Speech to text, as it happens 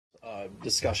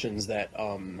discussions that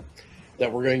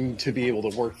that we're going to be able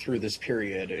to work through this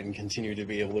period and continue to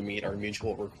be able to meet our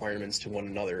mutual requirements to one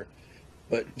another.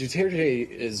 But Duterte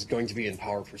is going to be in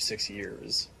power for 6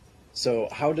 years. So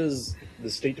how does the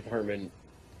State Department,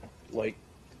 like,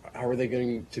 how are they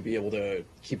going to be able to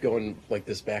keep going like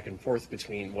this back and forth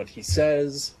between what he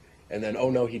says and then,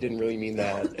 oh no, he didn't really mean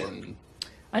that? And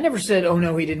I never said, oh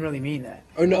no, he didn't really mean that.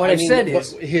 Oh no, what I I've mean, said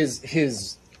is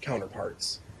his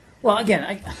counterparts. Well, again,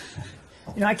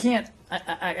 I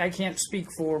can't speak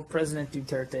for President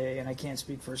Duterte, and I can't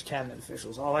speak for his cabinet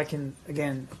officials. All I can,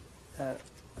 again,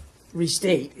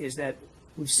 restate is that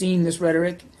we've seen this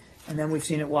rhetoric, and then we've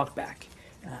seen it walk back.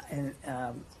 And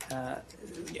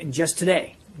just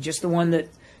today, just the one that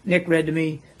Nick read to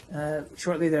me,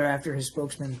 shortly thereafter, his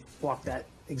spokesman walked that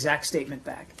exact statement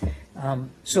back.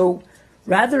 So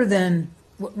rather than,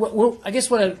 I guess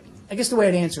the way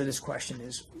I'd answer this question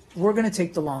is, we're going to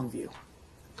take the long view,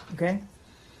 okay?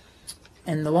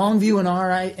 And the long view in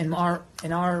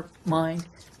our mind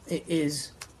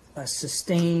is a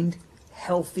sustained,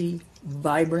 healthy,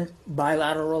 vibrant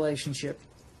bilateral relationship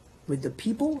with the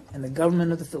people and the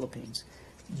government of the Philippines.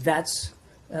 That's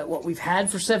what we've had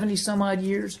for 70 some odd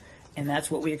years, and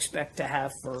that's what we expect to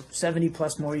have for 70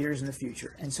 plus more years in the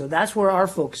future. And so that's where our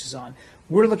focus is on.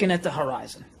 We're looking at the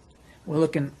horizon. We're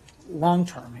looking long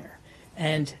term here.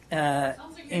 And sounds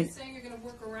like you're saying you're going to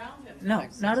work around him. No,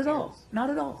 not at all. Not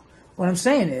at all. What I'm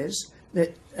saying is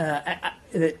that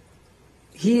that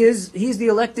he's the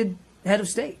elected head of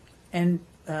state, and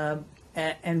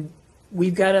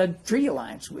we've got a treaty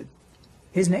alliance with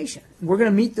his nation. We're going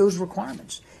to meet those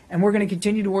requirements, and we're going to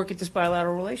continue to work at this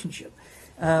bilateral relationship,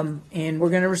 and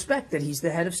we're going to respect that he's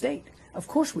the head of state. Of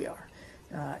course we are,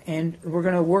 and we're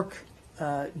going to work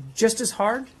just as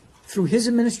hard through his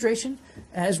administration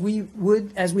as we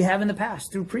have in the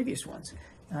past through previous ones.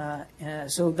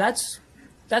 So that's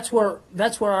where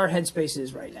our headspace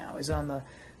is right now. Is on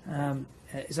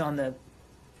the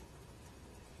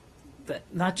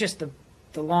not just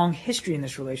the long history in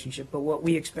this relationship, but what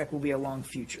we expect will be a long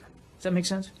future. Does that make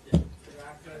sense?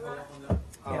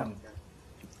 Yeah.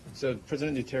 So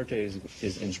President Duterte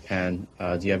is in Japan.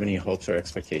 Do you have any hopes or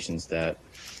expectations that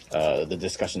the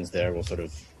discussions there will sort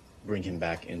of bring him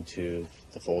back into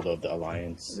the fold of the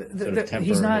alliance?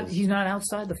 He's not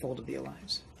outside the fold of the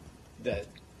alliance. That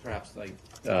perhaps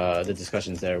the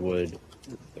discussions there would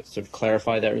sort of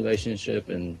clarify that relationship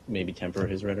and maybe temper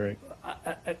his rhetoric?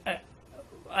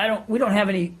 We don't have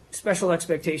any special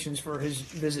expectations for his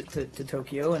visit to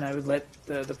Tokyo, and I would let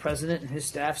the president and his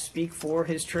staff speak for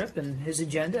his trip and his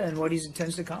agenda and what he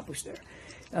intends to accomplish there.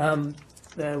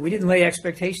 We didn't lay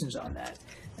expectations on that.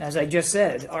 As I just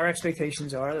said, our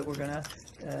expectations are that we're going to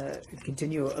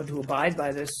continue to abide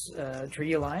by this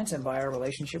treaty alliance and by our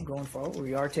relationship going forward.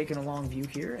 We are taking a long view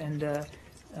here,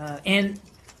 and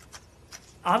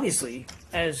obviously,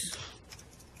 as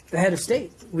the head of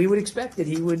state, we would expect that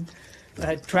he would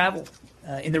travel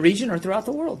in the region or throughout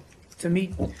the world to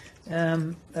meet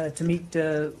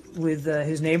with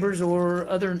his neighbors or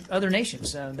other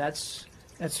nations. That's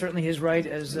certainly his right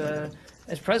as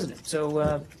president.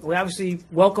 So we obviously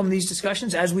welcome these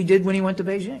discussions, as we did when he went to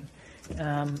Beijing,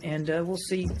 and we'll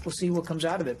see what comes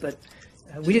out of it. But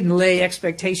we didn't lay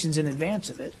expectations in advance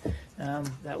of it.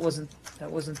 That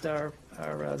wasn't our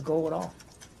goal at all.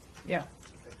 Yeah.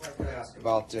 If I could ask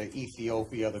about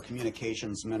Ethiopia, the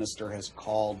communications minister has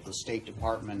called the State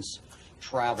Department's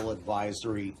travel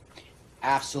advisory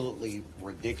absolutely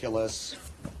ridiculous,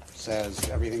 says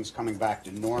everything's coming back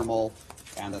to normal,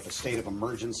 and that the state of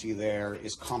emergency there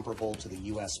is comparable to the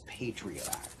U.S. Patriot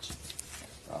Act.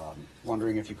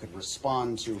 Wondering if you could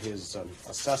respond to his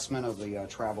assessment of the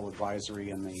travel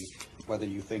advisory and whether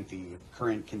you think the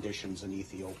current conditions in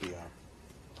Ethiopia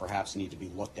perhaps need to be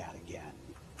looked at again.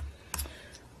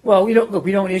 Well, we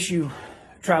don't issue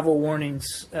travel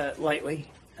warnings lightly,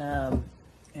 and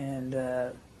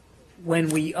when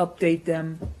we update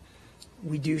them,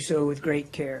 we do so with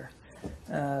great care,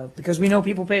 because we know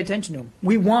people pay attention to them.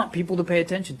 We want people to pay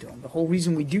attention to them. The whole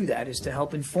reason we do that is to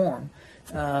help inform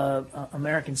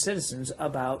American citizens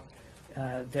about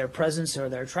their presence or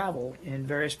their travel in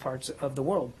various parts of the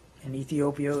world, and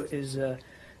Ethiopia is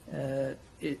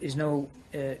no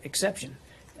exception.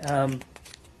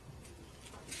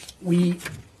 We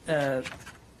have,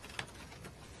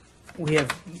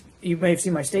 you may have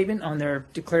seen my statement on their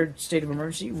declared state of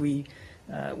emergency. We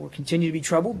will continue to be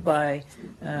troubled by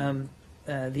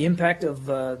the impact of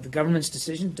the government's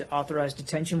decision to authorize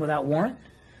detention without warrant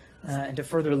and to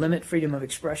further limit freedom of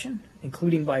expression,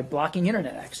 including by blocking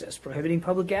internet access, prohibiting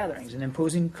public gatherings, and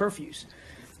imposing curfews.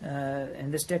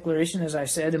 And this declaration, as I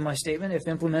said in my statement, if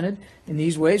implemented in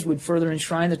these ways, would further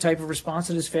enshrine the type of response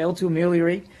that has failed to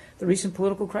ameliorate the recent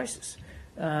political crisis.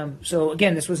 So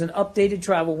again, this was an updated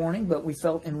travel warning, but we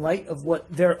felt in light of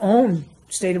what their own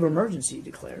state of emergency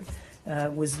declared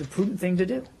was the prudent thing to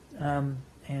do. And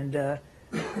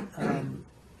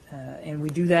we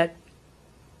do that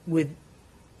with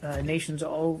nations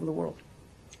all over the world.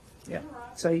 Yeah.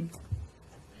 Saeed?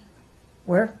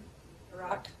 Where?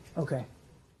 Iraq. Okay.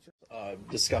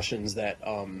 Discussions that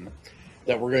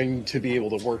that we're going to be able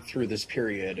to work through this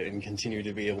period and continue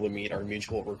to be able to meet our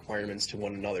mutual requirements to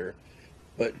one another.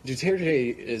 But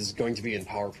Duterte is going to be in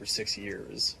power for 6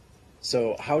 years.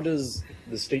 So how does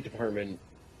the State Department,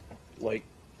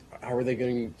 how are they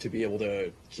going to be able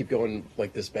to keep going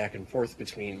like this back and forth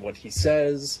between what he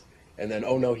says and then,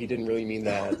 oh no, he didn't really mean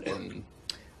that? And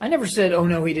I never said, oh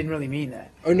no, he didn't really mean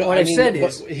that. oh no, what I said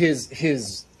is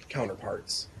his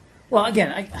counterparts. Well,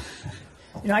 again,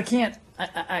 I can't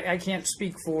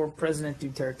speak for President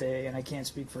Duterte, and I can't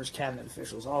speak for his cabinet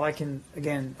officials. All I can,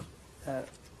 again,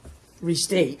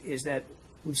 restate is that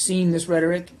we've seen this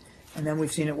rhetoric, and then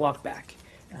we've seen it walk back.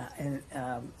 And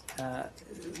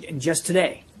just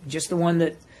today, just the one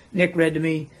that Nick read to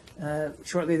me,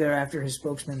 shortly thereafter, his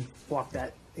spokesman walked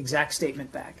that exact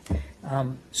statement back.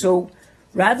 So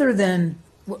rather than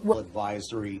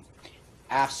advisory,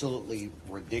 absolutely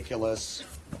ridiculous,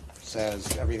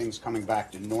 says everything's coming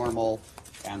back to normal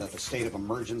and that the state of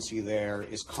emergency there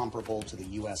is comparable to the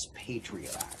U.S.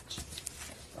 Patriot Act.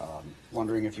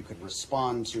 Wondering if you could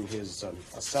respond to his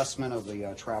assessment of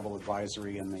the travel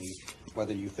advisory and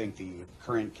whether you think the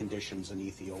current conditions in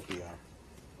Ethiopia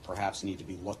perhaps need to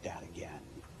be looked at again.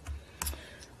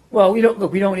 Well, we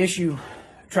don't issue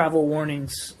travel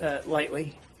warnings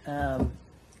lightly,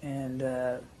 and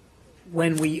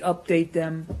when we update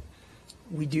them,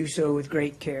 we do so with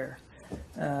great care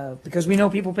because we know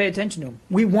people pay attention to them.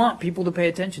 We want people to pay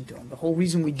attention to them. The whole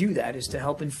reason we do that is to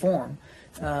help inform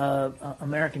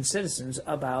American citizens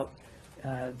about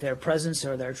their presence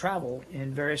or their travel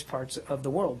in various parts of the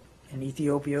world, and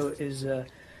Ethiopia is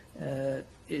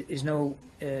no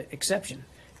exception.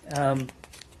 And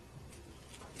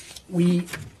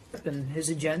his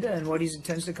agenda and what he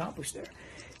intends to accomplish there.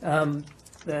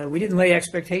 We didn't lay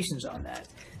expectations on that.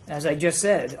 As I just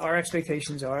said, our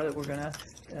expectations are that we're going to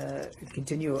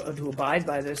continue to abide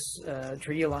by this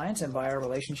treaty alliance and by our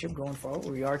relationship going forward.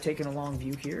 We are taking a long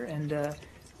view here,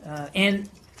 and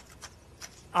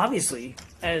obviously,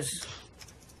 as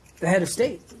the head of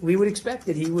state, we would expect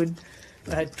that he would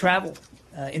travel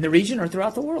in the region or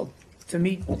throughout the world to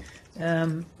meet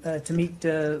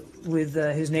with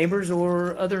his neighbors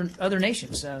or other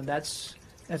nations. That's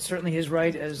certainly his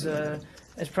right as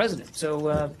president.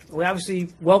 So we obviously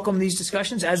welcome these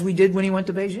discussions, as we did when he went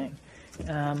to Beijing,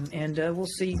 and we'll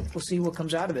see what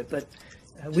comes out of it. But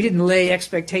we didn't lay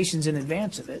expectations in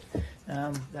advance of it.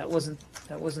 That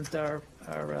wasn't our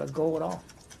goal at all.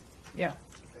 Yeah.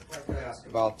 If I could ask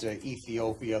about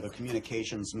Ethiopia, the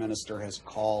communications minister has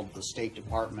called the State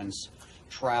Department's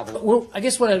travel. Well, I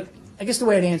guess the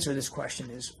way I'd answer this question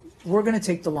is we're going to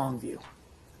take the long view,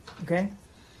 okay?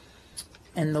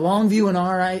 And the long view in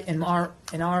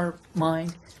our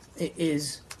mind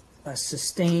is a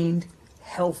sustained,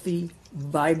 healthy,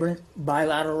 vibrant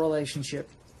bilateral relationship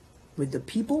with the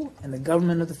people and the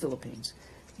government of the Philippines.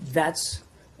 That's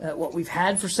what we've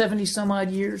had for 70 some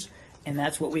odd years, and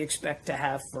that's what we expect to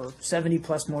have for 70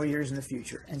 plus more years in the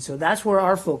future. And so that's where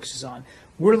our focus is on.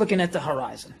 We're looking at the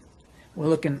horizon. We're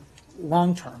looking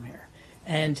long term here.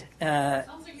 And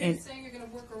Sounds like you're saying you're going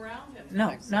to work around him.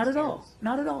 no, not at all.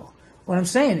 Not at all. What I'm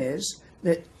saying is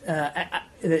that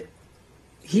that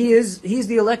he's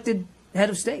the elected head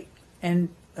of state, and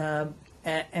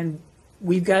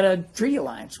we've got a treaty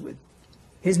alliance with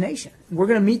his nation. We're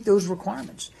going to meet those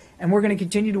requirements, and we're going to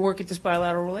continue to work at this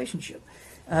bilateral relationship,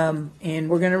 and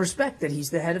we're going to respect that he's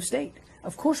the head of state.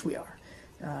 Of course we are,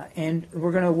 and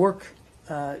we're going to work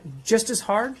just as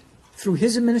hard through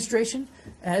his administration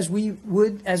as we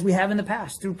have in the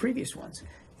past through previous ones.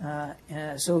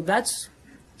 So that's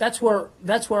where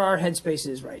our headspace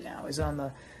is right now. Is on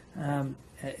the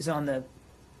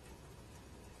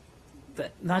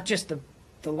not just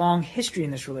the long history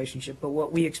in this relationship, but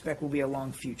what we expect will be a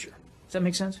long future. Does that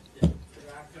make sense?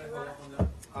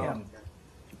 Yeah.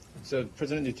 So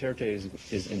President Duterte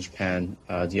is in Japan.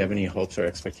 Do you have any hopes or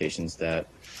expectations that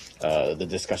the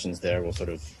discussions there will sort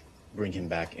of bring him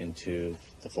back into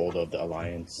the fold of the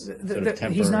alliance?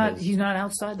 He's not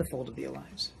outside the fold of the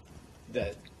alliance.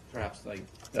 That perhaps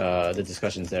the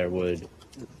discussions there would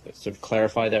sort of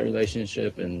clarify that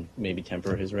relationship and maybe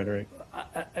temper his rhetoric?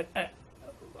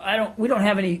 we don't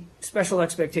have any special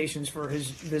expectations for his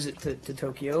visit to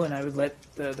Tokyo, and I would let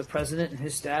the president and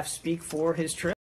his staff speak for his trip.